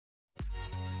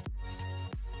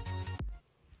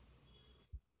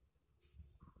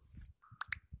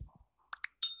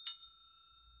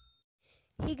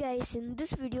Hey guys, in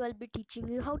this video I'll be teaching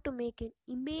you how to make an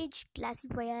image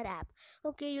classifier app.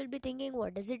 Okay, you'll be thinking,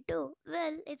 what does it do?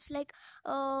 Well, it's like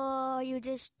you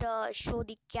just show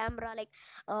the camera, like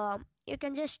you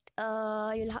can just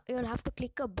you'll have to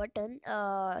click a button,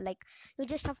 like you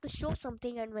just have to show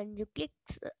something, and when you click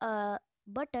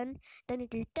button, then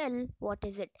it will tell what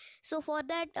is it. So for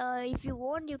that, if you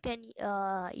want, you can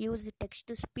use the text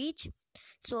to speech.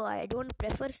 So I don't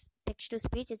prefer text to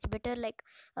speech. It's better like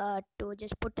to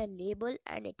just put a label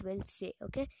and it will say.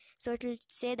 Okay, so it will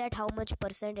say that how much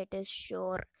percent it is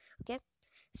sure. Okay,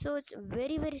 so it's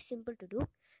very simple to do.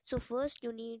 So first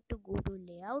you need to go to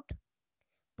layout,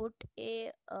 put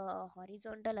a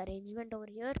horizontal arrangement over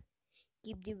here,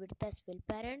 keep the width as fill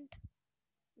parent.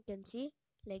 You can see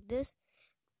like this.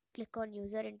 Click on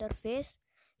user interface.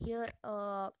 Here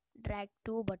drag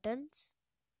two buttons,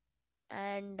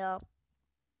 and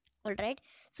alright,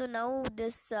 so now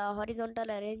this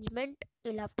horizontal arrangement,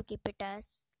 you'll have to keep it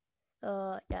as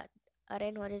yeah,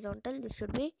 arrange horizontal. This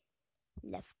should be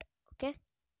left. Okay,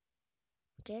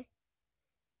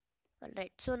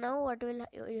 alright, so now what will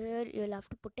here you'll have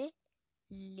to put a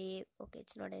label. Okay,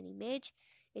 it's not an image,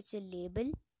 it's a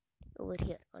label over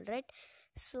here. Alright,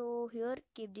 so here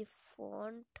keep the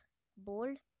font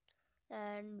bold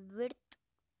and width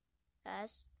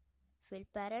as fill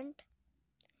parent,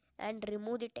 and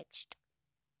remove the text.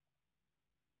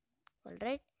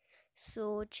 Alright,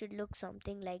 so it should look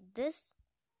something like this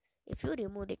if you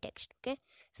remove the text. Okay,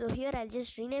 so here I'll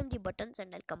just rename the buttons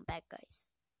and I'll come back, guys.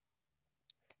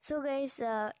 So guys,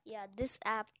 yeah, this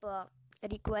app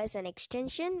requires an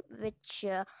extension, which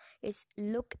is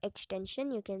look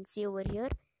extension. You can see over here,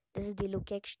 this is the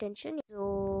look extension.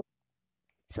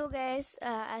 So guys,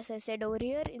 as I said over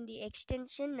here in the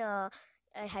extension,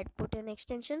 I had put an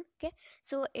extension. Okay,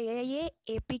 so AIA,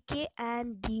 APK,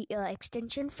 and the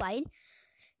extension file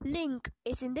link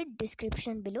is in the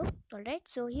description below. Alright,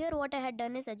 so here what I had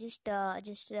done is I just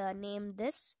named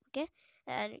this. Okay,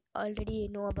 and already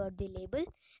know about the label.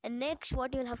 And next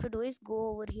what you'll have to do is go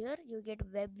over here, you get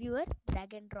web viewer,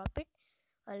 drag and drop it.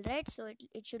 Alright, so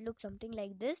it should look something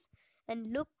like this,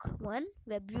 and look one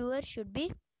web viewer should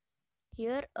be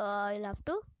here. You'll have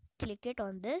to click it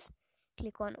on this,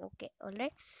 click on OK.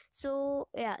 Alright, so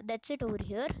yeah, that's it over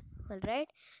here. Alright,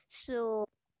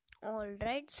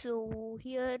 so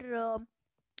here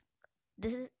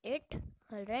this is it.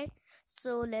 Alright,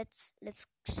 so let's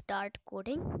start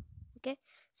coding. Okay,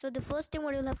 so the first thing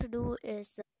what you'll have to do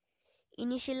is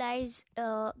initialize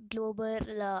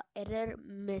global error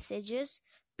messages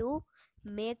to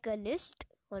make a list.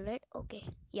 Alright, okay,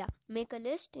 yeah, make a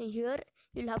list. Here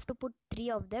you'll have to put 3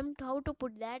 of them. How to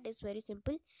put that is very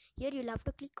simple. Here you'll have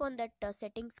to click on that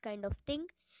settings kind of thing.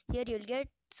 Here you'll get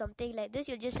something like this.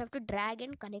 You just have to drag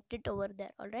and connect it over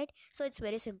there. Alright, so it's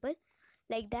very simple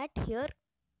like that. Here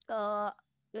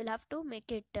you'll have to make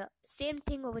it same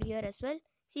thing over here as well.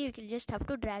 See, you can just have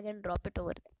to drag and drop it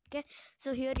over there. Okay,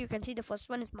 so here you can see the first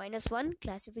one is -1,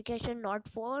 classification not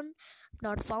found.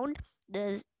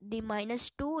 The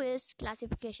 -2 is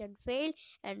classification failed,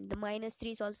 and the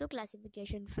 -3 is also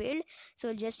classification failed. So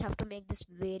you'll just have to make this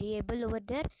variable over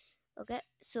there. Okay,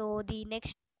 so the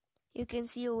next you can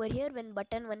see over here, when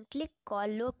button one click, call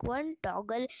look one,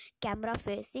 toggle camera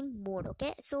facing mode.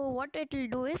 Okay, so what it will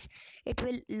do is it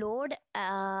will load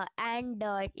and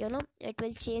it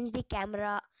will change the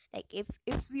camera. Like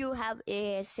if you have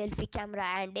a selfie camera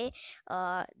and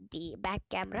a the back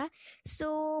camera.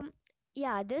 So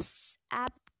yeah, this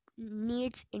app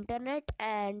needs internet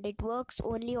and it works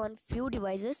only on few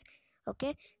devices.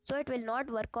 Okay, so it will not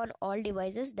work on all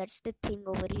devices. That's the thing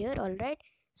over here. All right,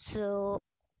 so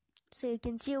you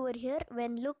can see over here,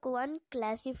 when look one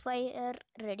classifier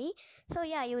ready. So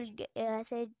yeah, you will get,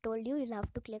 as I told you, you'll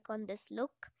have to click on this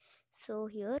look. So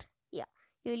here, yeah,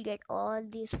 you will get all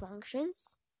these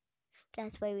functions,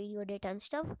 classify video data and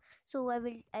stuff. So I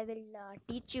will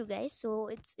teach you guys. So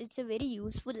it's a very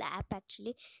useful app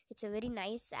actually. It's a very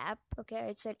nice app. Okay,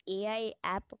 it's an AI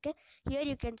app. Okay, here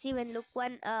you can see, when look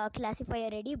one classifier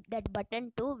ready, that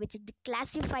button 2, which is the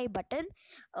classify button,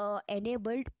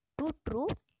 enabled to true.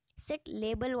 Set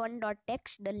label one dot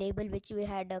text, the label which we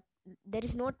had there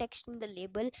is no text in the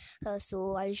label.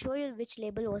 So I'll show you which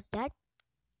label was that.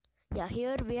 Yeah,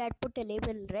 here we had put a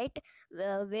label, right,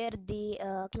 where the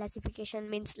classification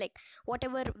means like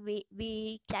whatever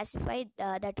we classified,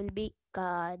 that will be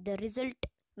the result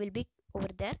will be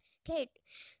over there. Okay,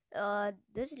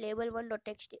 this label one dot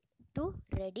text to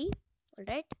ready. All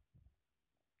right,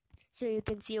 so you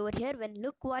can see over here, when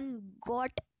look one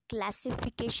got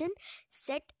classification,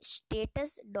 set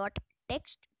status dot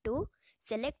text to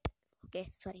select. Okay,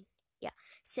 sorry, yeah,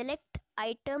 select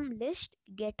item list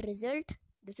get result.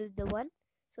 This is the one.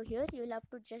 So here you will have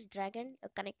to just drag and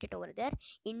connect it over there.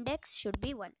 Index should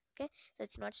be 1. Okay, so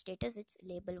it's not status, it's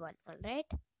label 1. All right.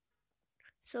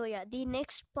 So yeah, the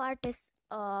next part is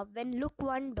when look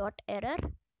one dot error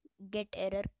get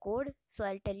error code. So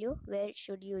I'll tell you where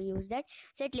should you use that.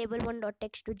 Set label one dot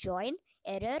text to join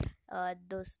error,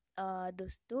 those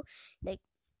two, like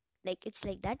it's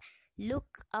like that.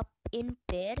 Look up in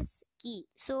pairs key,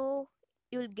 so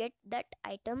you'll get that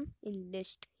item in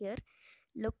list here.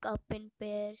 Look up in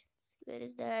pairs, where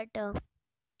is that?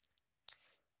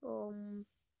 Um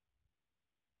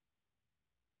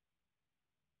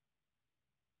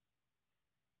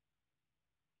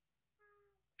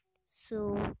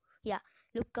so yeah,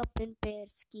 look up in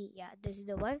pairs key, yeah, this is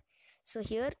the one. So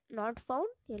here not found,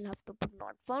 you'll have to put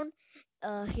not found.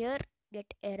 Here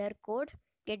get error code,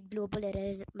 get global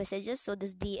error messages. So this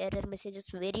is the error messages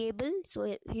variable.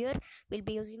 So here we'll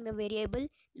be using the variable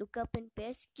look up in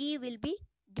pairs key will be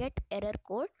get error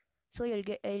code. So you'll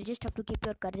just have to keep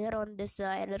your cursor on this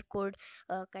error code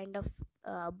kind of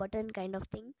button kind of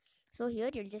thing. So here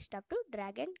you'll just have to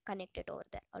drag and connect it over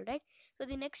there. All right, so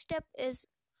the next step is,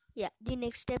 yeah, the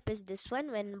next step is this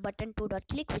one. When button 2 dot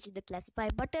click, which is the classify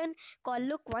button, call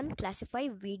look one classify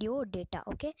video data.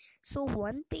 Okay, so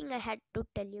one thing I had to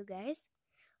tell you guys,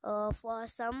 for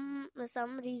some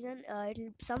reason,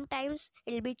 sometimes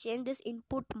it'll be change this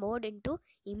input mode into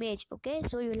image. Okay,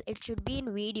 so it should be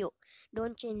in video,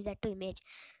 don't change that to image.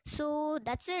 So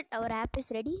that's it, our app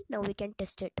is ready, now we can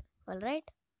test it. All right,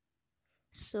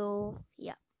 so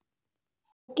yeah.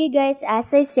 Okay guys,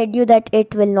 as I said you that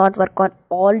it will not work on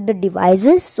all the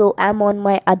devices, so I'm on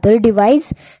my other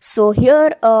device. So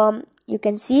here you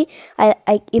can see,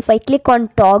 if I click on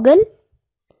toggle,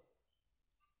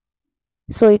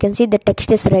 so you can see the text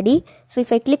is ready. So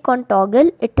if I click on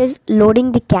toggle, it is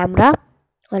loading the camera.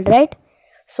 All right,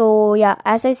 so yeah,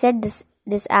 as I said, this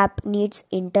app needs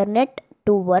internet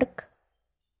to work.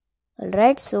 All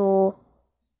right, so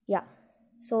yeah,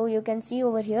 so you can see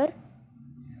over here,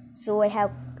 so I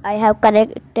have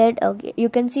connected. Okay, you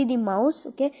can see the mouse.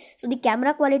 Okay, so the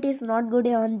camera quality is not good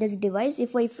on this device.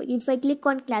 If I click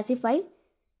on classify,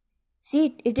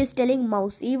 see it is telling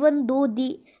mouse, even though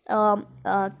the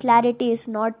clarity is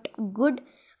not good,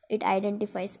 it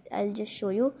identifies. I'll just show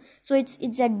you. So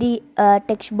it's at the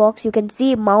text box, you can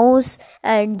see mouse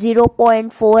and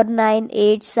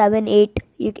 0.49878,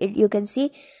 you can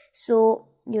see. So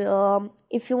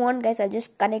if you want guys, I'll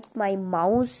just connect my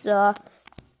mouse.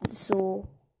 So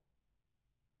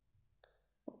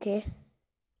okay,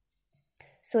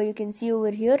 so you can see over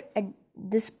here at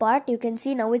this part, you can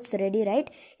see now it's ready, right?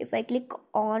 If I click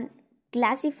on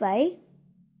classify,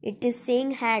 it is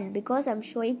saying hand because I'm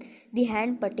showing the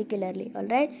hand particularly. All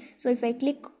right, so if I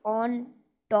click on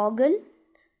toggle,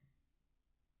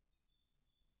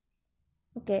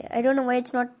 okay, I don't know why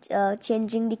it's not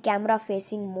changing the camera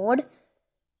facing mode.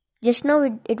 Just now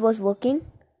it was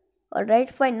working. All right,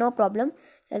 fine, no problem.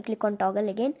 So I'll click on toggle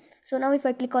again. So now if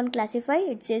I click on classify,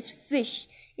 it says fish.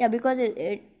 Yeah, because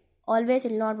it always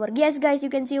will not work. Yes guys, you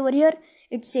can see over here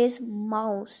it says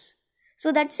mouse.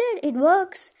 So that's it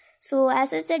works. So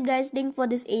as I said guys, link for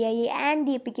this AIA and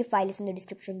the APK file is in the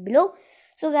description below.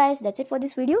 So guys, that's it for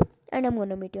this video, and I'm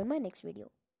gonna meet you on my next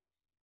video.